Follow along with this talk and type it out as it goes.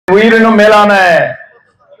உயிரினும் மேலான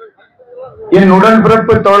என்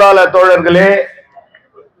உடன்பிறப்பு தொழிலாளர் தோழர்களே,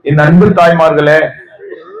 என் அன்பு தாய்மார்களே,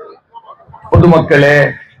 பொதுமக்களே,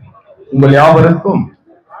 உங்கள் யாவருக்கும்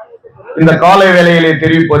இந்த காலை வேளையிலே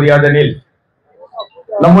தெரிவிப்பது யாதெனில்,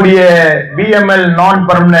 நம்முடைய BML நான்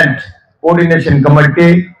permanent coordination committee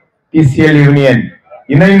TCL union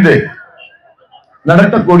இணைந்து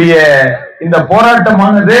நடத்தக்கூடிய இந்த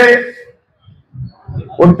போராட்டமானது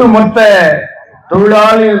ஒட்டுமொத்த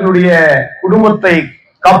தொழிலாளர்களுடைய குடும்பத்தை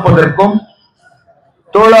காப்பதற்கும்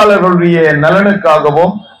தொழிலாளர்களுடைய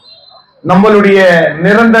நலனுக்காகவும் நம்மளுடைய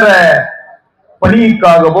நிரந்தர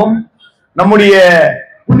பணிக்காகவும் நம்முடைய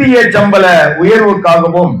புதிய சம்பள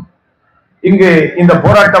உயர்வுக்காகவும் இங்கு இந்த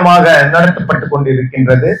போராட்டமாக நடத்தப்பட்டுக்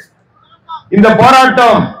கொண்டிருக்கின்றது. இந்த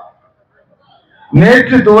போராட்டம்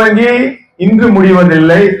நேற்று துவங்கி இன்று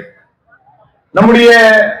முடிவதில்லை. நம்முடைய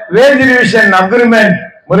வேஜ் ரிவிஷன் அக்ரிமெண்ட்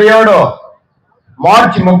முறையோடு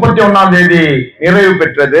மார்ச் 31ஆம் தேதி நிறைவு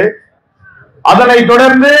பெற்றது. அதனை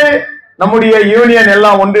தொடர்ந்து நம்முடைய யூனியன்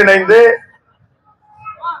எல்லாம் ஒன்றிணைந்து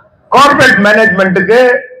கார்ப்பரேட் மேனேஜ்மெண்ட்டுக்கு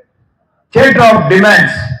சேட் ஆஃப்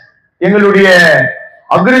டிமாண்ட்ஸ் எங்களுடைய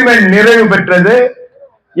அக்ரிமெண்ட் நிறைவு பெற்றது.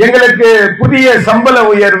 எங்களுக்கு புதிய சம்பள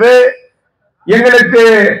உயர்வு, எங்களுக்கு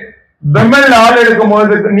பெமல் ஆள் எடுக்கும்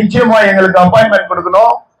போது நிச்சயமா எங்களுக்கு அப்பாயின்மெண்ட்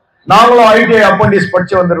கொடுக்கணும். நாங்களும் ITI அப்ரண்டிஸ்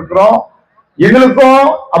படிச்சு வந்திருக்கிறோம். எங்களுக்கும்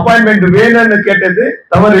அப்பாயின்மெண்ட் வேணும்னு கேட்டது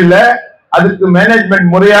தவறு இல்லை. அதுக்கு மேனேஜ்மெண்ட்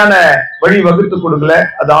முறையான வழி வகுத்து கொடுக்கல.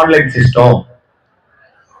 அது ஆன்லைன் சிஸ்டம்.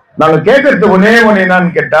 நாங்க கேட்கறது ஒன்னே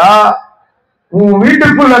என்னன்னு கேட்டா, உங்க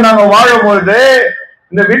வீட்டுக்குள்ள நாங்க வாழும்போது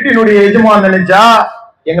இந்த வீட்டினுடைய எஜமான் நினைச்சா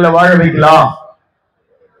எங்களை வாழ வைக்கலாம்.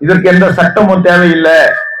 இதற்கு எந்த சட்டமும் தேவையில்லை.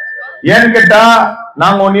 ஏன்னு கேட்டா,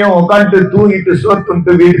 நாங்க ஒன்னையும் உட்காந்து தூங்கிட்டு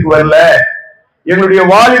சோத்துட்டு வீட்டுக்கு வரல. எங்களுடைய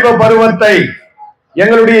வாலிப பருவத்தை,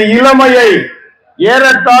 எங்களுடைய இளமையை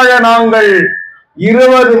ஏறத்தாழ நாங்கள்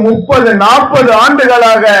 20, 30, 40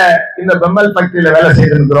 ஆண்டுகளாக இந்த பெம்மல் ஃபேக்டரியில வேலை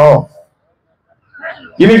செய்திருக்கிறோம்.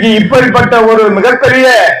 இன்னைக்கு இப்படிப்பட்ட ஒரு மிகப்பெரிய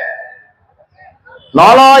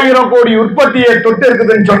 4000 கோடி உற்பத்தியை தொட்டு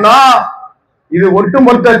இருக்குதுன்னு சொன்னா, இது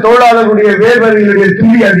ஒட்டுமொத்த தொழிலாளர்களுடைய வேர்வர்களுடைய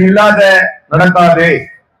துள்ளி அது இல்லாத நடக்காது.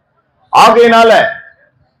 ஆகையினால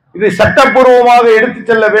இது சட்டப்பூர்வமாக எடுத்து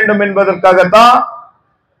செல்ல வேண்டும் என்பதற்காகத்தான்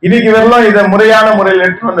இன்னைக்கு வரலாம் இதை முறையான முறையில்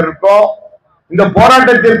எடுத்து வந்திருக்கோம். இந்த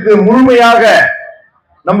போராட்டத்திற்கு முழுமையாக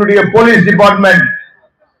நம்முடைய போலீஸ் டிபார்ட்மெண்ட்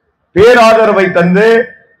பேராதரவை தந்து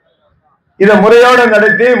இதை முறையோட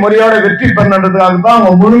நடத்தி முறையோட வெற்றி பெறதுக்காக தான்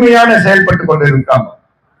அவங்க முழுமையான செயல்பட்டு கொண்டிருக்காங்க.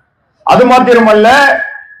 அது மாத்திரமல்ல,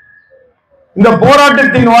 இந்த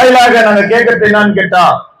போராட்டத்தின் வாயிலாக நாங்க கேட்கறது என்னன்னு கேட்டா,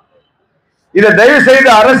 இதை தயவு செய்து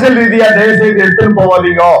அரசியல் ரீதியா தயவு செய்து எடுத்துன்னு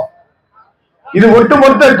போவாதீங்க. இது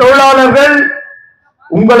ஒட்டுமொத்த தொழிலாளர்கள்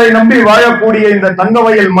உங்களை நம்பி வாழக்கூடிய இந்த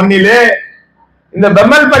தங்கவயல் மண்ணிலே இந்த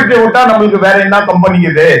பெம்மல் ஃபேக்டரி விட்டா நம்மளுக்கு வேற என்ன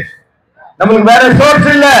கம்பெனிக்குது? நம்மளுக்கு வேற சோர்ஸ்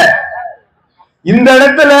இல்ல. இந்த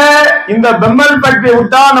இடத்துல இந்த பெம்மல் ஃபேக்டரி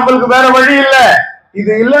விட்டா நம்மளுக்கு வேற வழி இல்ல.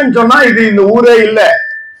 இது இல்லைன்னு சொன்னா இது இந்த ஊரே இல்ல.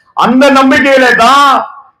 அந்த நம்பிக்கையில தான்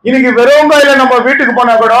இன்னைக்கு வெறும் கையில நம்ம வீட்டுக்கு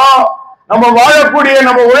போனா கூட நம்ம வாழக்கூடிய,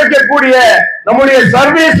 நம்ம உழைக்கக்கூடிய நம்முடைய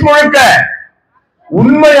சர்வீஸ் முழுக்க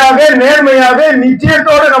உண்மையாக நேர்மையாக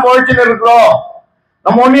நிச்சயத்தோடு நம்ம உழைச்சுட்டு இருக்கிறோம்.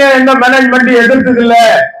 நம்ம ஒன்னையும் எந்த மேனேஜ்மெண்ட் எதிர்த்தது இல்ல.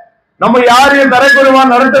 நம்ம யாரையும் தரைக்குறைவா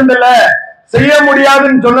நடத்ததில்ல, செய்ய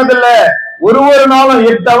முடியாதுன்னு சொன்னதில்ல. ஒரு நாளும்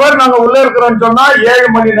 8 hours நாங்க உள்ள இருக்கிறோம்னு சொன்னா 7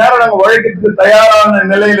 மணி நேரம் நாங்க உழைக்கிறதுக்கு தயாரான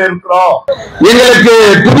நிலையில இருக்கிறோம். எங்களுக்கு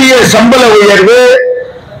புதிய சம்பள உயர்வு,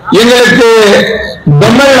 எங்களுக்கு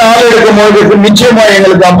பெம்மல் ஆள் எடுக்கும் போது நிச்சயமா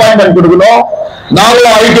எங்களுக்கு அப்பாயின்மெண்ட் கொடுக்கணும்.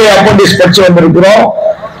 நாங்களும் ITI அப்ரண்டிஸ் படிச்சு வந்திருக்கிறோம்.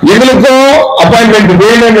 எங்களுக்கும் அப்பாயின்மெண்ட்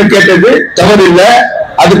வேணும்னு கேட்டது தவறு இல்லை.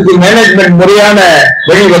 அதுக்கு மேனேஜ்மெண்ட் முறையான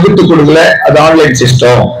வழி வகுத்து கொடுக்கல. அது ஆன்லைன்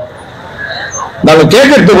சிஸ்டம். நாங்க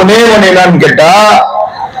கேட்கறது ஒன்னே என்னன்னு கேட்டா,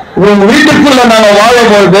 உங்க வீட்டுக்குள்ள நாங்க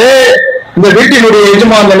வாழும்போது இந்த வீட்டினுடைய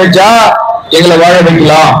எஜமான் நினைச்சா எங்களை வாழ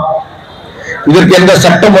வைக்கலாம். இதற்கு எந்த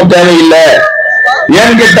சட்டமும் தேவையில்லை.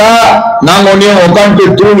 ஏன்னு கேட்டா, நாங்க ஒன்னையும் உட்காந்து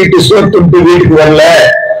தூங்கிட்டு சோத்துட்டு வீட்டுக்கு வரல.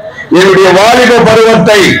 எங்களுடைய வாலிப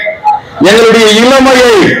பருவத்தை, எங்களுடைய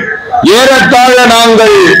இளமையை ஏறத்தாழ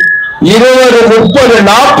நாங்கள் 20, 30,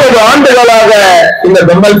 40 ஆண்டுகளாக இந்த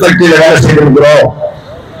பெம்மல் ஃபேக்டரியில வேலை செய்திருக்கிறோம்.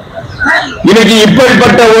 இன்னைக்கு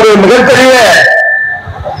இப்படிப்பட்ட ஒரு மிகப்பெரிய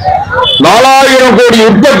 4000 கோடி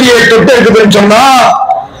உற்பத்தியை தொட்டு இருக்குதுன்னு சொன்னா,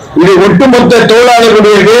 இது ஒட்டுமொத்த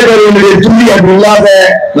தொழிலாளர்களுடைய வேர்களுடைய துள்ளி அப்படி இல்லாத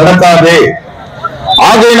நடக்காது.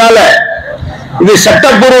 ஆகையினால இது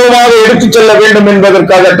சட்டப்பூர்வமாக எடுத்து செல்ல வேண்டும்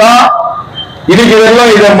என்பதற்காகத்தான் இன்னைக்கு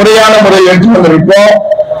வரலாம் இதை முறையான முறையில் எடுத்து வந்திருப்போம்.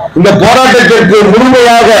 இந்த போராட்டத்திற்கு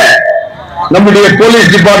முழுமையாக நம்முடைய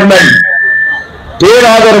போலீஸ் டிபார்ட்மெண்ட்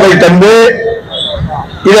பேராதரவை தந்து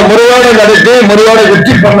இதை முறையோடு நடத்தி முறையோட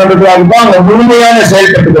வெற்றி பண்ணதுக்காக தான் அவங்க முழுமையான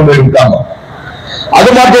செயல்பட்டுக் கொண்டிருக்காங்க. அது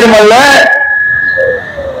மாத்திரமல்ல,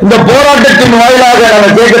 இந்த போராட்டத்தின் வாயிலாக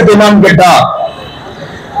நாங்கள் கேட்கறது என்னன்னு கேட்டா,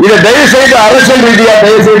 இதை தயவு செய்து அரசியல் ரீதியா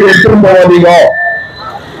தயவு செய்து எடுத்துட்டு போவதீங்க.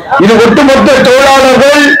 இது ஒட்டுமொத்த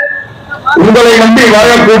தொழிலாளர்கள் உங்களை நம்பி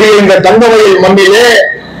வாழக்கூடிய இந்த தங்கவயல் மண்ணிலே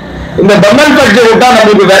இந்த பெம்மல் ஃபேக்டரி விட்டா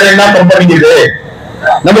நமக்கு வேற என்ன கம்பெனிக்குது,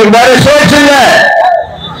 நமக்கு வேற சோர்ஸ் இல்ல.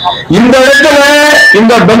 இந்த இடத்துல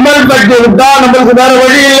இந்த பெம்மல் ஃபேக்டரி விட்டா நம்மளுக்கு வேற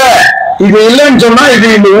வழி இல்ல. இது இல்லைன்னு சொன்னா இது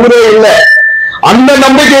இந்த ஊரே இல்லை. அந்த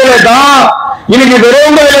நம்பிக்கையில தான் இன்னைக்கு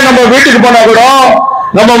வெறுங்கையில நம்ம வீட்டுக்கு போனா கூட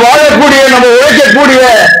நம்ம வாழக்கூடிய நம்ம உழைக்கக்கூடிய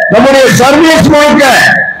நம்முடைய சர்வீஸ் முழுக்க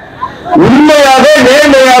உண்மையாக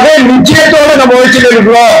நேர்மையாக நிச்சயத்தோட நம்ம உழைச்சிட்டு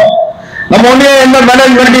இருக்கிறோம். நம்ம ஒன்னே எந்த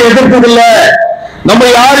மேனேஜ்மெண்ட் எதிர்ப்பதில்லை, நம்ம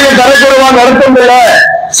யாரையும் தரக்குறைவா நடத்ததில்லை,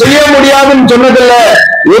 செய்ய முடியாதுன்னு சொன்னதில்லை.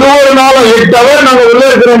 ஒரு நாளும் 8 hours நாங்க உள்ள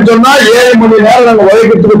இருக்கிறோம் சொன்னா 7 மணி நேரம் நாங்க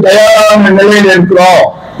உழைக்கிறதுக்கு தயாரான நிலையில இருக்கிறோம்.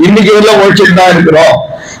 இன்னைக்கு உள்ள உழைச்சிட்டு தான் இருக்கிறோம்.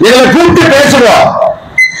 இதுல கூப்பிட்டு பேசுறோம்.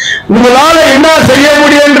 உங்களால என்ன செய்ய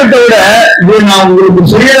முடியும்ன்றத விட இது நான்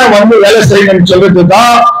உங்களுக்கு செய்ய வேலை செய்யணும்னு சொல்றது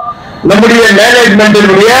தான் நம்முடைய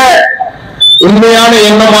மேனேஜ்மெண்டினுடைய உண்மையான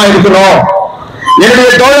எண்ணமா இருக்கிறோம். என்னுடைய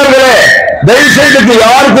தோழர்களே, தயவு செய்து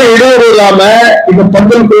யாருக்கும் இடையூறு இல்லாம இந்த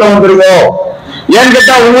பந்தலுக்குள்ள வந்துருவோம். ஏன்னு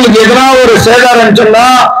கேட்டா உங்களுக்கு எதனா ஒரு சேதாரம் சொன்னா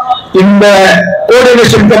இந்த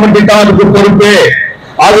கோஆர்டினேஷன் கமிட்டி தான் அதுக்கு பொறுப்பு.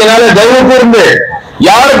 அதனால தயவு கூர்ந்து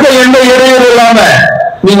யாருக்கும் எந்த இடையூறு இல்லாம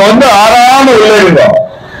நீங்க ஆறாம விளையாடுங்க.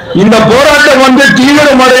 இந்த போராட்டம்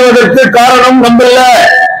தீவிரம் அடைவதற்கு காரணம் நம்ம இல்ல.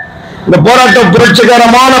 இந்த போராட்டம்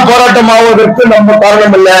புரட்சிகரமான போராட்டம் ஆவதற்கு நம்ம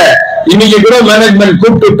காரணம் இல்ல. இன்னைக்கு கூட மேனேஜ்மெண்ட்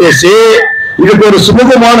கூப்பிட்டு பேசி இதுக்கு ஒரு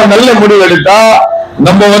சுமூகமான நல்ல முடிவு எடுத்தா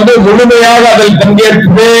நம்ம முழுமையாக அதில்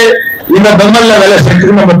பங்கேற்று இந்த பெம்மல்ல வேலை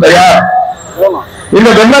செய்யறதுக்கு நம்ம தயார். இந்த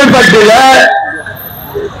பெம்மல் ஃபேக்டரியில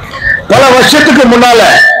பல வருஷத்துக்கு முன்னால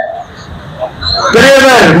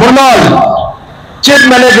பெரியவர் முன்னாள் chief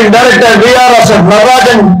managing director VRS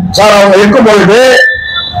Natarajan sir அவங்க இருக்கும் பொழுது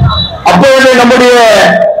அப்போது நம்முடைய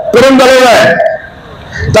பெருந்தலைவர்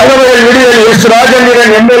தகவல் விடுதலை எஸ்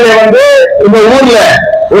ராஜேந்திரன் எம்எல்ஏ இந்த ஊர்ல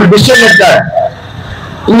ஒரு டிசிஷன் எடுத்தார்.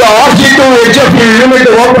 இந்த RC2 HFE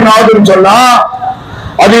யூனிட் ஓபன் ஆகுதுன்னு சொன்னா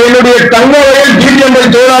அது என்னுடைய தங்கவயல்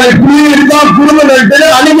டிஎம்எல் தொழிலாளி குடும்ப நடத்தி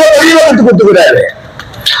அணிமை வழிவகுத்து கொடுத்துக்கிறாரு.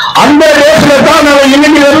 அந்த ரோஸ்ல தான் நாங்க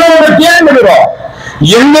இன்னைக்கு எல்லாம் தேர்ந்தெடுக்கிறோம்.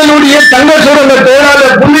 எங்களுடைய தங்க சுரங்க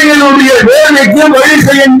தொழிலாளர் புள்ளிகளுடைய வேலைக்கு வழி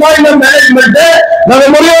செய்யும் தான் இந்த மேனேஜ்மெண்ட் நாங்க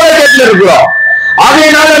முறையோட கேட்டு இருக்கிறோம்.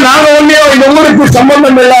 அதனால நாங்க இந்த ஊருக்கு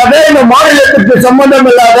சம்பந்தம் இல்லாத இந்த மாநிலத்துக்கு சம்பந்தம்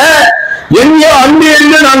இல்லாத எங்கேயோ அன்பு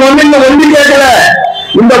என்று நாங்க இங்க ஒன்று கேட்கல.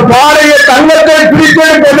 இந்த பாறையை தங்கத்தை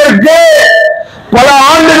பிடிப்பதற்கு பல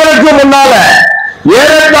ஆண்டுகளுக்கு முன்னால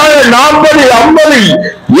ஏறத்தாழ 40, 50,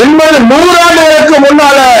 80, 100 ஆண்டுகளுக்கு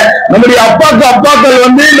முன்னால நம்முடைய அப்பாக்கள்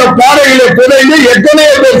இந்த பாறையில புதைந்து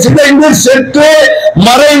எத்தனையோ பேர் சிதைந்து செத்து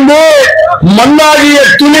மறைந்து மண்ணாகிய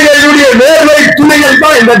துணிகளுடைய வேர்வை துணிகள்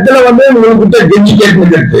தான் இந்த இடத்துல உங்களுக்கு கெஞ்சி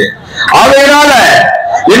கேட்பதற்கு. அதனால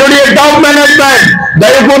என்னுடைய டாப் மேனேஜ்மெண்ட்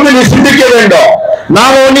தயவுக்கூர்ந்து நீ சிந்திக்க வேண்டும்.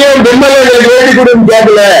 நாங்க ஒன்னையும் பெண்மலைகளுக்கு வேண்டி கொடுன்னு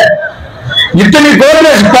கேட்கல. இத்தனை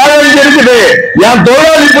கோர்ஸ் காலேஜ் இருக்குது. என்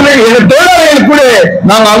தொழிலாளி பிள்ளைங்க எங்க தொழிலாளிகள் கூட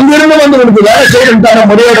நாங்க அங்கிருந்து உங்களுக்கு வேலை செய்யணும் தானே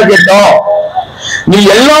முறையோட கேட்டோம். நீ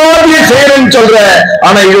எல்லாத்தையும் செய்யறேன்னு சொல்ற,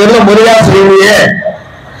 ஆனா இது முறையா செய்யலையே.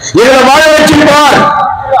 எங்களை வாழ வச்சுப்பார்,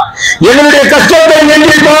 எங்களுடைய கஷ்டத்தை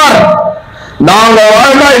நெஞ்சிப்பார். நாங்க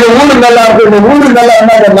வாழ்ந்தா இந்த ஊரு நல்லா இருக்கும், இந்த ஊரு நல்லா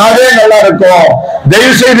இருந்தா இந்த நாடே நல்லா இருக்கும்.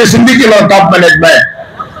 தயவு செய்து சிந்திக்கணும் டாப் மேனேஜ்மெண்ட்.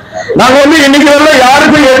 நாங்க இன்னைக்கு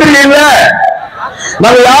யாருக்கும் எதிரி இல்லை.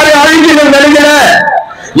 நாங்க யாரையும் அழிக்கணும் நினைக்கல,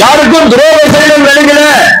 யாருக்கும் துரோகம் செய்யணும் நினைக்கல.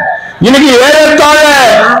 இன்னைக்கு ஏறத்தாழ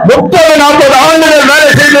 30-40 ஆண்டுகள் வேலை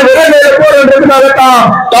செய்து போறதுக்காகத்தான்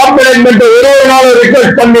டாப் மேனேஜ்மெண்ட் ஒரு நாள்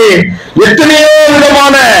ரிக்வெஸ்ட் பண்ணி எத்தனையோ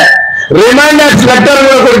விதமான ரிமைண்டர்ஸ்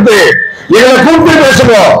லெட்டர்களை கொடுத்து எங்களை கூப்பிட்டு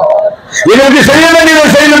பேசுவோம். எங்களுக்கு செய்ய வேண்டியதை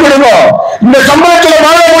செய்து கொடுவோம். இந்த சம்பளத்துல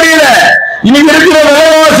வாழ முடியல. இன்னைக்கு இருக்கிற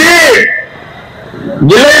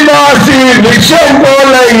விலைவாசி விஷம்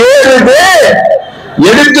போல ஏறுது.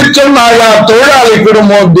 எடுத்து சொன்னாயா தொழிலாளி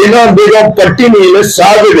குடும்பம் தினம் பட்டினியில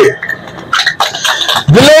சாகுது.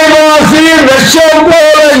 விலைவாசி விஷம்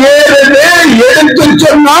போல ஏறுது. எடுத்து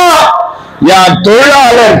சொன்னா என்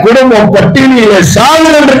தொழிலாளர் குடும்பம் பட்டினியில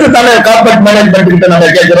சாகுதுன்றது தானே கார்பரேட் மேனேஜ்மெண்ட் கிட்ட நாங்க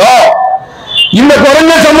கேட்கிறோம். இந்த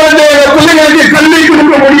குறைந்த சம்பளத்தை எங்க பிள்ளைங்களுக்கு கல்வி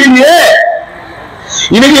கொடுக்க முடியலையே.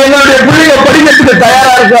 இன்னைக்கு எங்களுடைய பிள்ளைங்க படிக்கிறதுக்கு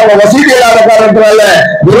தயாரா இருக்காங்க. வசதி இல்லாத காரணத்தினால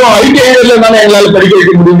வெறும் ITI தானே எங்களால படிக்க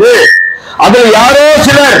வைக்க முடியுது. அதுல யாரோ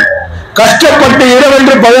சிலர் கஷ்டப்பட்டு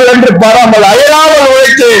இரவென்று பகலென்று பாராமல் அயராமல்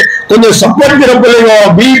உழைத்து கொஞ்சம் சப்போர்ட் பிள்ளைங்க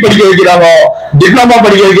BE படிக்க வைக்கிறாங்க, டிப்ளமா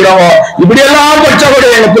படிக்க வைக்கிறாங்க. இப்படி எல்லாம் படிச்சா கூட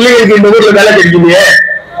எங்க பிள்ளைங்களுக்கு இந்த ஊர்ல வேலை கிடைக்கலையே.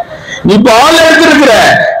 இப்ப ஆள் எடுத்திருக்கிற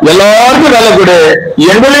எல்லாருக்கும் வேலை கொடு,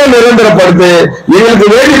 எங்களையும் நிரந்தரப்படுத்து, எங்களுக்கு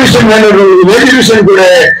வேடிவிஷன் கொடு,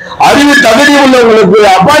 அறிவு தகுதி உள்ளவங்களுக்கு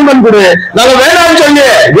அப்பாயின்மெண்ட் கொடு. நாங்க வேணாம்னு சொல்லி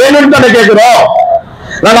வேணும்னு தானே கேட்கிறோம்.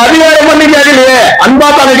 நாங்க அதிகாரம் பண்ணி கேட்கலையே, அன்பா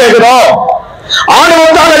தானே கேட்கிறோம்,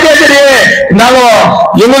 ஆணவத்தான கேட்கலையே. நாங்க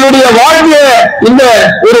எங்களுடைய வாழ்க்கைய இந்த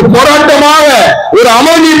ஒரு போராட்டமாக, ஒரு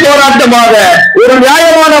அமைதி போராட்டமாக, ஒரு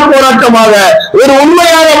நியாயமான போராட்டமாக, ஒரு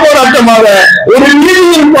உண்மையான போராட்டமாக, ஒரு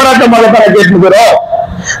நீதியின் போராட்டமாக தானே கேட்டுக்கிறோம்.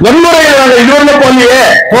 வன்முறையை நாங்க இதுவரை போலியே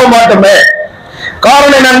போக மாட்டோமே.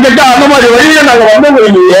 காரணம் என்னன்னு கேட்டா அந்த மாதிரி வழியில நாங்க வந்தவங்க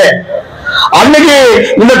இல்லையே. அன்னைக்கு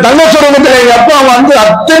இந்த தங்க சுரங்கத்துல எங்க அப்பா வந்து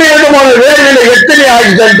அத்தனை விதமான வேலையில எத்தனை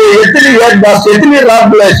ஆக்சிடென்ட், எத்தனை ஏர் பாஸ், எத்தனை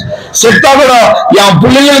ராப்லஸ் செத்தா கூட என்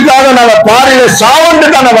பிள்ளைங்களுக்காக நாங்க பாறையில சாவண்டு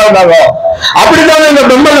தானே வாழ்ந்தாங்க. அப்படித்தானே இந்த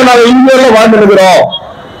பெண்மலை நாங்க இந்தியாவில வாழ்ந்துருக்கிறோம்.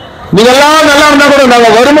 நீங்க எல்லாம் நல்லா இருந்தா கூட, நாங்க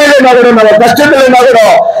வறுமையில இருந்தா கூட, நாங்க கஷ்டத்துல இருந்தா கூட,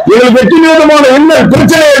 எங்களுக்கு எத்தனை விதமான இன்னும்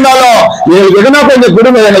பிரச்சனை இருந்தாலும் எங்களுக்கு எதனா கொஞ்சம்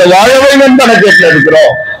குடும்பம் எங்களை வாழ வைங்கன்னு தானே கேட்டு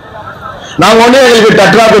இருக்கிறோம். நாங்க ஒண்ணு எங்களுக்கு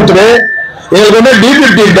டட்ரா கொடுத்துரு, எங்களுக்கு வந்து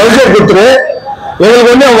டிபிடி டவுசர் கொடுத்துரு,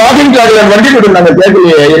 எங்களுக்கு வந்து வாக்கிங் ட்ராக்ல வண்டி கொடுத்து நாங்க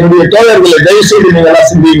கேட்கலையே. என்னுடைய தோழர்களை தயவு செய்து நீங்க எல்லாம்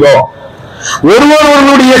சிந்திங்க.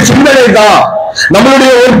 ஒருவருடைய சிந்தனை தான்,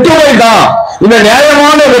 நம்மளுடைய ஒற்றுமை தான் இந்த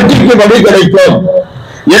நியாயமான வெற்றிக்கு வழி கிடைக்கும்.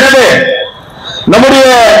 எனவே நம்முடைய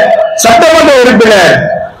சட்டமன்ற உறுப்பினர்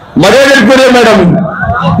மரியாதைக்குரிய மேடம்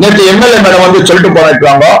நேற்று எம்எல்ஏ மேடம் வந்து சொல்லிட்டு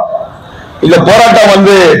போனாங்க, இந்த போராட்டம்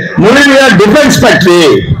வந்து முழுமையா டிஃபென்ஸ் ஃபேக்டரி.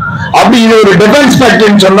 அப்படி இது ஒரு டிஃபென்ஸ்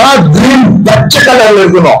ஃபேக்டரின்னு சொன்னா கிரீன் பச்சை கலர்ல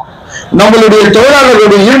இருக்கணும். நம்மளுடைய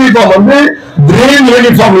தொழிலாளர்களுடைய யூனிஃபார்ம் வந்து கிரீன்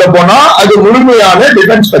யூனிஃபார்ம்ல போனா அது முழுமையான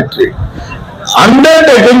டிஃபென்ஸ் ஃபேக்டரி.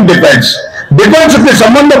 அண்டர்டேக்கிங் டிஃபென்ஸ், டிஃபென்ஸுக்கு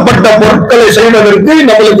சம்பந்தப்பட்ட பொருட்களை செய்வதற்கு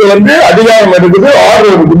நம்மளுக்கு வந்து அதிகாரம் இருக்குது,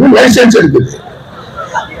 ஆர்டர் இருக்குது, லைசன்ஸ் இருக்குது.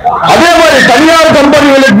 அதே மாதிரி தனியார்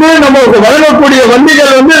கம்பெனிகளுக்கு நமக்கு வழங்கக்கூடிய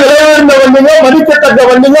வண்டிகள் வந்து விலையுயர்ந்த வண்டிங்க, மதிக்கத்தக்க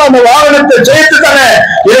வண்டிங்க, அந்த வாகனத்தை சேர்த்து தானே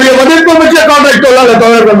என்னுடைய மதிப்பு மிக்க கான்ட்ராக்ட்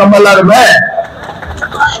தோழர்கள் நம்ம எல்லாருமே.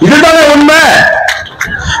 இதுதானே உண்மை.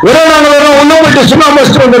 வெறும் நாங்கள் வெறும் ஒன்னும் போயிட்டு சும்மா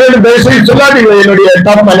பஸ்ட் வந்து தயவுசெய்து சொல்லாதீங்க. என்னுடைய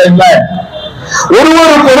டாப் மேல ஒரு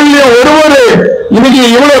பொருளையும் இன்னைக்கு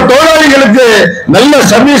இவ்வளவு தொழிலாளிகளுக்கு நல்ல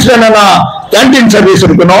சர்வீஸ் வேணும்னா கேன்டீன் சர்வீஸ்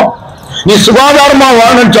இருக்கணும். நீ சுகாதாரமா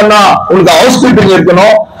வாழணும்னு சொன்னா உனக்கு ஹவுஸ் கீப்பிங்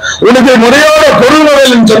இருக்கணும். உனக்கு முறையோட பொருள்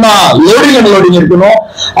நுழையல்னு சொன்னா லோடிங் அண்ட் லோடிங் இருக்கணும்.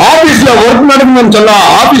 ஆபீஸ்ல ஒர்க் நடக்கணும்னு சொன்னா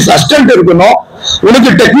ஆபீஸ் அசிஸ்டன்ட் இருக்கணும். உனக்கு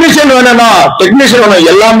டெக்னீஷியன் வேணும்னா டெக்னீஷியன் வேணும்.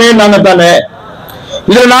 எல்லாமே நாங்க தானே.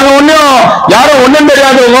 இதுல நாங்க ஒன்னும் யாரும் ஒன்னும்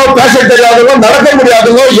தெரியாதவங்க, பேச தெரியாதவங்க, நடக்க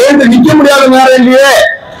முடியாதவங்க, எழுந்து நிக்க முடியாதவங்க யாரும் இல்லையே.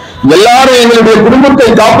 எல்லாரும் எங்களுடைய குடும்பத்தை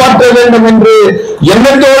காப்பாற்ற வேண்டும் என்று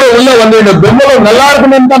எண்ணத்தோடு உள்ள வந்து இந்த பெண்களும் நல்லா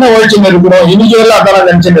இருக்கணும்னு தானே உழைச்சுன்னு இருக்கிறோம். இன்னைக்கு எல்லாம் தானே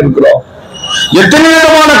நினைச்சுன்னு இருக்கிறோம். எத்தனை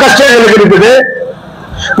விதமான கஷ்டங்களுக்கு இருக்குது.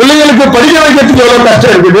 பிள்ளைங்களுக்கு படிக்க வைக்கிறதுக்கு எவ்வளவு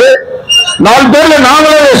கஷ்டம் இருக்குது. 4 பேர்ல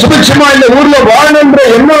நாங்களே சுபிட்சமா இந்த ஊர்ல வாழணுன்ற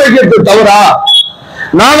எண்ணம் வைக்கிறது தவறா?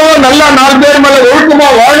 நாங்களும் நல்லா 4 பேர் மேல ஒழுக்கமா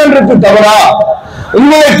வாழன்றது தவறா?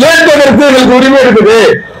 உங்களை கேட்பதற்கு எங்களுக்கு உரிமை இருக்குது.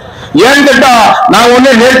 ஏன்னு கேட்டா நாங்க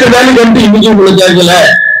ஒண்ணு நேற்று வேலைக்கு வந்து இன்னைக்கு உங்களுக்கு கேட்கல.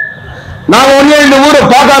 நாங்க ஒண்ணு இந்த ஊரை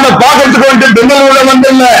பாக்கிறதுக்கு வந்துட்டு பெங்களூர்ல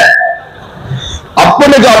வந்தில்ல.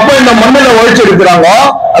 அப்பனுக்கு அப்ப இந்த மண்ணில உழைச்சு இருக்கிறாங்க.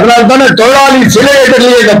 அதனால தானே தொழிலாளி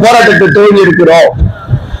சிலையிலேயே இந்த போராட்டத்தை துவங்கி இருக்கிறோம்.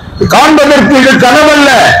 காண்பதற்கு இது கனவல்ல,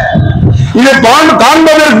 இது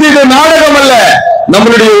காண்பதற்கு இது நாடகம் அல்ல.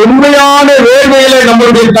 நம்மளுடைய உண்மையான வேர்வையில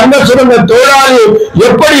நம்மளுடைய தங்க சுரங்க தொழிலாளி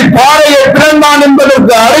எப்படி பாறையை பிறந்தான்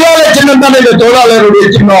என்பதற்கு அடையாள சின்னம் தானே இந்த தொழிலாளருடைய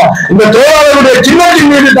சின்னம். இந்த தொழிலாளருடைய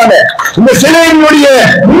சின்னத்தின் மீது தானே, இந்த சிலையினுடைய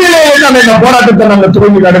முன்னிலையை தானே இந்த போராட்டத்தை நாங்கள்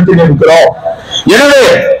துவங்கி நடத்தி இருக்கிறோம். எனவே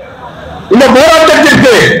இந்த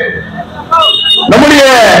போராட்டத்திற்கு நம்முடைய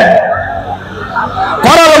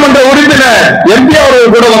பாராளுமன்ற உறுப்பினர் எம்பி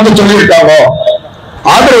அவர்கள் கூட வந்து சொல்லியிருக்காங்க,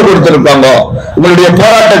 ஆதரவு கொடுத்திருக்காங்க. உங்களுடைய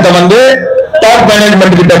போராட்டத்தை வந்து டாப்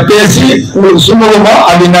மேனேஜ்மெண்ட் கிட்ட பேசி உங்களுக்கு சுமூகமா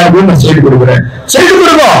அப்படின்னு செய்து கொடுக்கிறேன். செய்து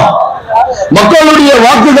கொடுக்கும். மக்களுடைய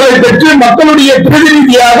வாக்குகளை பெற்று மக்களுடைய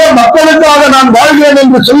பிரதிநிதியாக மக்களுக்காக நான் வாழ்கிறேன்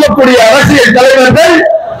என்று சொல்லக்கூடிய அரசியல் தலைவர்கள்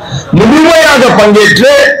முழுமையாக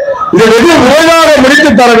பங்கேற்று இதை வெகு விரைவாக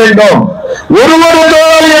முடித்து தர வேண்டும். ஒரு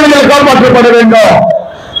தொழிலாளிகள் காப்பாற்றப்பட வேண்டும்.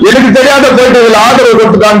 எனக்கு தெரியாத போயிட்டு ஆதரவு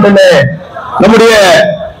கொடுத்துக்கான்னு நம்முடைய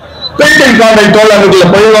பெயிண்டிங் கான்ட்ராக்ட் தொழிலாளர்களை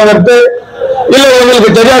பழி வாங்கறது, இல்ல உங்களுக்கு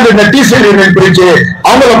தெரியாத இந்த டீசல் யூனியன் பிரிச்சு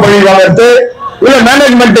அவங்கள பழி வாங்கறது, இல்ல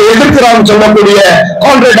மேனேஜ்மெண்ட் எதிர்க்கிறான்னு சொல்லக்கூடிய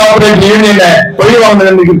கான்ட்ராக்ட் ஆபரேட்டர் யூனியனை பழி வாங்க.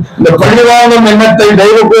 இந்த பழி வாங்கும் எண்ணத்தை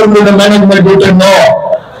தயவு கூர்ந்து இந்த மேனேஜ்மெண்ட் விட்டுருந்தோம்.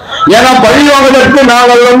 ஏன்னா பழி வாங்குவதற்கு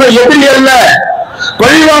நாங்கள் ஒன்றும் எதிரி அல்ல,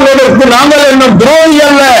 பழி வாங்குவதற்கு நாங்கள் என்ன துரோகி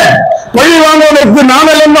அல்ல, பழி வாங்குவதற்கு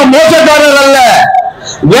நாங்கள் என்ன மோசக்காரர் அல்ல.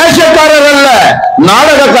 வேஷக்காரர் அல்ல,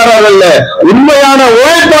 நாடகக்காரர் அல்ல, உண்மையான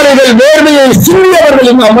உழைப்பாளிகள், வேர்வையை சிறியவர்கள்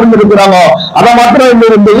இங்கு அமர்ந்திருக்கிறாங்க. அதை மாத்திரம்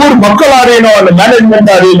இந்த ஊர் மக்கள் அறியணும், அந்த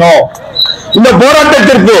மேனேஜ்மெண்ட் அறியணும். இந்த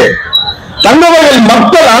போராட்டத்திற்கு தங்கவயல்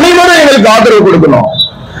மக்கள் அனைவரும் எங்களுக்கு ஆதரவு கொடுக்கணும்.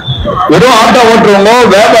 வெறும் ஆட்டோ ஓட்டுறவங்க,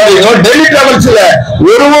 வியாபாரிகளோ, டெல்லி டிராவல்ஸ்ல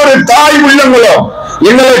ஒரு தாய் உள்ளங்களும்,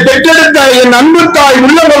 எங்களை பெற்றெடுத்த என் அன்பு தாய்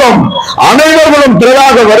உள்ளங்களும் அனைவர்களும்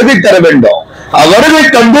திரளாக வருகை தர வேண்டும். வருகை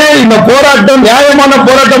தந்து இந்த போராட்டம் நியாயமான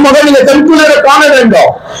போராட்டமாக நீங்க கண்குளிர காண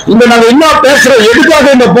வேண்டும். இந்த நாங்க என்ன பேசுறோம், எதுக்காக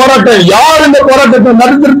இந்த போராட்டம், யார் இந்த போராட்டத்தை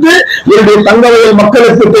நடத்திட்டு என்னுடைய தங்கவயல்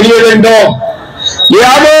மக்களுக்கு தெரிய வேண்டும்.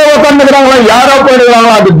 யாரோ உட்காந்துக்கிறாங்களா, யாரோ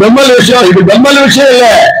போயிடுறாங்களா, அது பெம்மல் விஷயம். இது பெம்மல் விஷயம் இல்ல,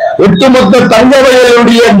 ஒட்டுமொத்த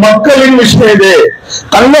தங்கவயலுடைய மக்களின் விஷயம். இது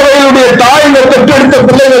தங்கவயலுடைய தாய் பெற்றெடுத்த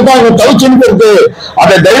பிள்ளைகள் தான் அங்க தவிச்சிருக்கிறது.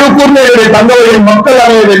 அதை தயவு கூர்ந்து என்னுடைய தங்கவயல் மக்கள்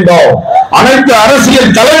அடைய வேண்டும். அனைத்து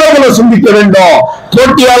அரசியல் தலைவர்களும் சிந்திக்க வேண்டும்.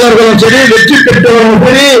 போட்டியாளர்களும் சரி, வெற்றி பெற்றவர்களும்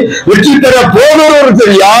சரி, வெற்றி பெற போகிறவர்களும்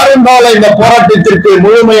சரி, யாருந்தாலும் இந்த போராட்டத்திற்கு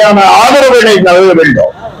முழுமையான ஆதரவினை நல்க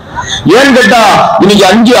வேண்டும். ஏன் கேட்டா இன்னைக்கு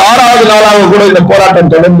 5-6வது நாளாக கூட இந்த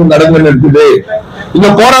போராட்டம் தொடர்ந்து நடந்து இருக்குது. இந்த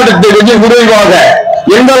போராட்டத்தை வெகு விரைவாக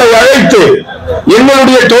எங்களை அழைத்து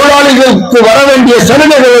எங்களுடைய தொழிலாளிகளுக்கு வர வேண்டிய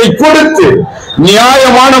சலுகைகளை கொடுத்து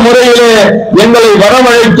நியாயமான முறையிலே எங்களை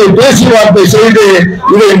வரவழைத்து பேச்சுவார்த்தை செய்து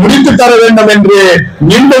இதை முடித்து தர வேண்டும் என்று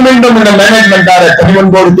மீண்டும் மீண்டும் இந்த மேனேஜ்மெண்டார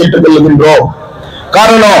கனிவன்போடு கேட்டுக் கொள்கின்றோம்.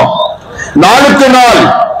 காரணம், நாளுக்கு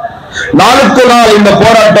நாள் இந்த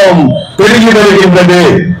போராட்டம் பெருகி வருகின்றது.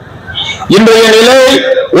 இன்றைய நிலை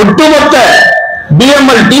ஒட்டுமொத்த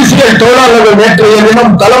பிஎம்எல் டிசிஎல் தொழிலாளர்கள் நேற்றைய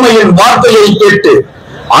தினம் தலைமையின் வார்த்தையை கேட்டு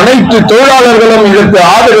அனைத்து தொழிலாளர்களும் இதற்கு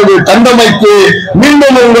ஆதரவு தந்தமைக்கு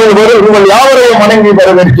மீண்டும் உங்கள் யாவரையும் வணங்கி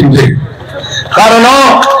வரவேற்கின்றேன். காரணம்,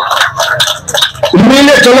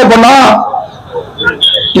 உண்மையிலே சொல்ல போனா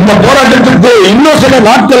இந்த போராட்டத்திற்கு இன்னும் சில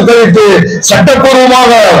நாட்கள் கழித்து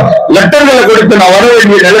சட்டப்பூர்வமாக லெட்டர்களை கொடுத்து நான் வர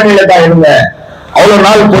வேண்டிய நிலைமையில தான் இருந்தேன். அவ்வளவு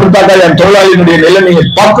நாள் பொறுத்தாக்கா என் தொழிலாளியினுடைய நிலைமையை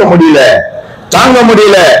பார்க்க முடியல, தாங்க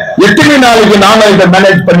முடியல. எத்தனை நாளைக்கு நானும் இதை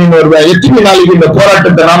மேனேஜ் பண்ணின்னு வருவேன், எத்தனை நாளைக்கு இந்த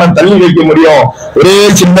போராட்டத்தை நானும் தள்ளி வைக்க முடியும். ஒரே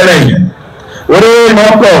சிந்தனை, ஒரே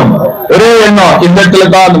நோக்கம், ஒரே எண்ணம். இந்த இடத்துல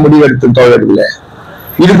தான் அந்த முடிவெடுத்து தோழர்களே.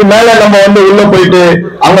 இதுக்கு மேல நம்ம உள்ள போயிட்டு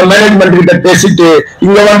அங்க மேனேஜ்மெண்ட் கிட்ட பேசிட்டு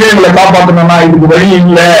இங்க எங்களை காப்பாற்றணும்னா இதுக்கு வழி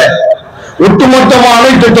இல்லை. ஒட்டுமொத்தமா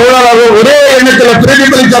அனைத்து தொழிலாளர்கள் ஒரே எண்ணத்துல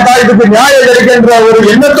பிரதிபலித்தா இதுக்கு நியாயம் கிடைக்கின்ற ஒரு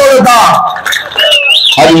எண்ணத்தோடு தான்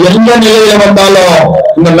அது எந்த நிலையில வந்தாலும்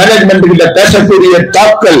இந்த மேனேஜ்மெண்ட் கிட்ட பேசக்கூடிய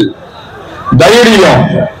தாக்கல், தைரியம்,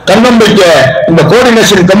 தன்னம்பிக்கை இந்த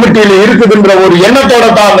கோஆர்டினேஷன் கமிட்டியில இருக்குதுன்ற ஒரு எண்ணத்தோட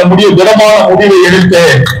தான் அந்த திடமான முடிவை எடுத்து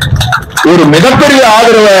ஒரு மிகப்பெரிய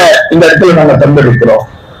ஆதரவை இந்த இடத்துல நாங்க தந்திருக்கிறோம்.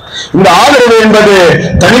 இந்த ஆதரவு என்பது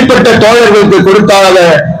தனிப்பட்ட தோழர்களுக்கு கொடுத்தாத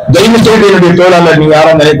தயவு செய்து என்னுடைய தோழாளர் நீங்க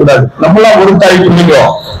யாரும் நினைக்கூடாது. நம்மளாம் ஒரு தாய்க்கு பிள்ளைங்க,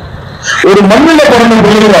 ஒரு மண்ணில பிறந்த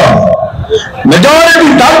பிள்ளைங்க, மெஜாரிட்டி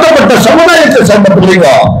தாழ்த்தப்பட்ட சமுதாயத்தை சேர்ந்த பிள்ளைங்க.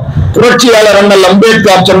 புரட்சியாளர் அண்ணல்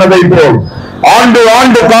அம்பேத்கர் சொன்னதை போல்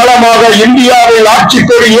ஆண்டு காலமாக இந்தியாவில் ஆட்சி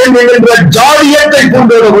கொடி ஏங்குகின்ற ஜாதியத்தை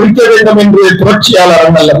கொண்டு ஒழிக்க வேண்டும் என்று புரட்சியாளர்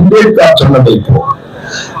அண்ணல் அம்பேத்கர் சொன்னதை போல்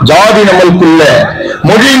ஜாதி நம்மளுக்குள்ள,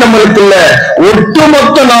 மொழி நம்மளுக்குள்ள,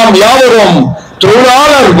 ஒட்டுமொத்த நாம் யாவரும்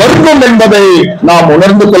தொழிலாளர் வர்க்கம் என்பதை நாம்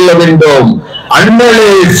உணர்ந்து கொள்ள வேண்டும். அண்ணலே,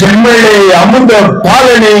 செம்மலே, அமுத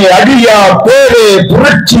பாலனே, அடியா, பேரே,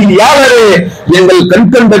 புரட்சியாளரே, எங்கள்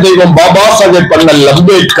கண்கண்ட தெய்வம் பாபா சாஹேப் அண்ணல்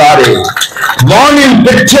அம்பேத்கரே. வானில்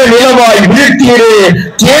பெற்ற நிலவாய் வீழ்த்தீரே,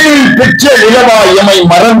 தேனில் பெற்ற நிலவாய் எமை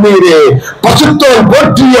மறந்தீரே. பசுத்தோல்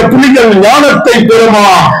போற்றிய புலிகள் ஞானத்தை பெறுமா,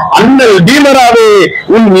 அண்ணல் பீமராவே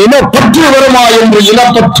உன் இனப்பற்று வருமா என்று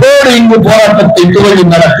இனப்பற்றோடு இங்கு போராட்டத்தை துவங்கி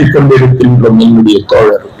நடத்தி கொண்டிருக்கின்றோம். என்னுடைய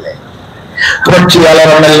தோழர்களே,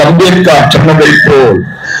 புரட்சியாளர் அண்ணல் அம்பேத்கர் சொன்னதை போல்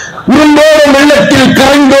உருண்டோடும் வெள்ளத்தில்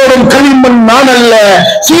கரைந்தோடும் களிமண் நான் அல்ல,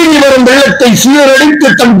 சீறி வரும் வெள்ளத்தை சீரடித்து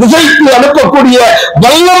தன் திசைக்கு அனுப்பக்கூடிய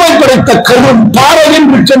வல்லமை படைத்த கரும் பாறை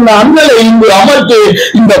என்று சொன்ன அண்ணலை இங்கு அமர்த்து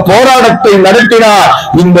இந்த போராட்டத்தை நடத்தினார்.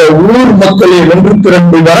 இந்த ஊர் மக்களை ஒன்று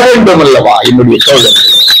திரண்டு வர வேண்டும் அல்லவா என்னுடைய தோழர்?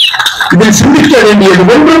 இதில் சிந்திக்க வேண்டியது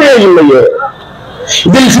ஒன்றுமே இல்லையே,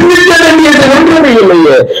 இதில் சிந்திக்க வேண்டியது ஒன்றுமே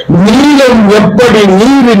இல்லையே. நீளம் எப்படி,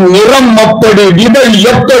 நீரின் நிறம் அப்படி, விதை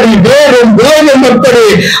எப்படி, வேறும் வேகம் எப்படி,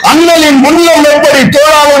 அண்ணலின் உள்ளம் எப்படி,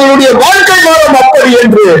 தோழர்களுடைய வாழ்க்கை காலம் அப்படி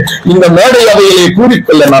என்று இந்த மேடை அவையிலே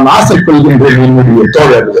கூறிக்கொள்ள நான் ஆசை கொள்கின்றேன். என்னுடைய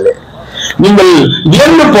தோழர்களே, நீங்கள்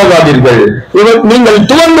இறந்து போகாதீர்கள், நீங்கள்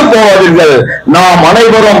துவண்டு போகாதீர்கள். நாம்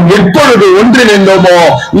அனைவரும் எப்பொழுது ஒன்றிணைந்தோமோ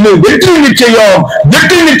இது வெற்றி நிச்சயம்,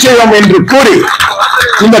 வெற்றி நிச்சயம் என்று கூறி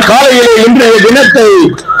இந்த காலையிலே இன்றைய தினத்தை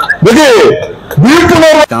வெகு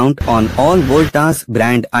விழிப்புணர்வு. Count on all Voltas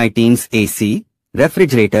brand items AC,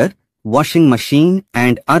 refrigerator, washing machine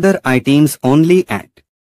and other items only at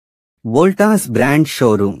Voltas brand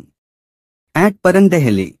showroom at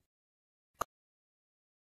Parandehali.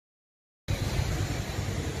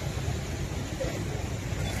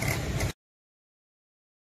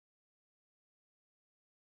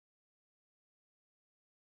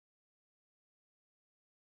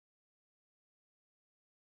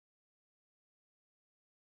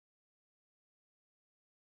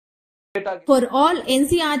 For all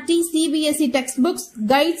NCERT, CBSE textbooks,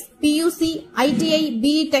 guides, PUC, ITI,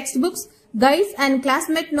 BE textbooks, guides and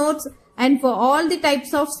classmate notes, and for all the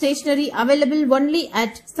types of stationery available only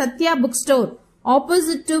at Satya Bookstore,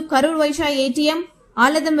 opposite to Karur Vaishya ATM,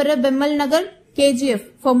 Aladamara Bemmal Nagar,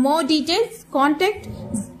 KGF. For more details, contact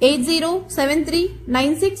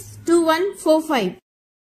 8073962145.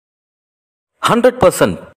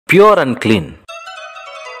 100% pure and clean.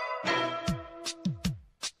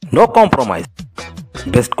 No compromise.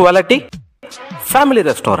 Best quality. Family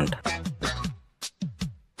restaurant.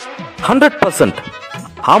 100%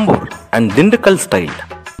 Hambur and Dindukal style.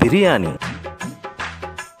 Biryani.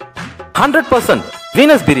 100%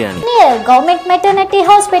 Venus Biryani. Near Government Maternity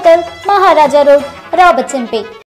Hospital, Maharaja Road, Robertson Peak.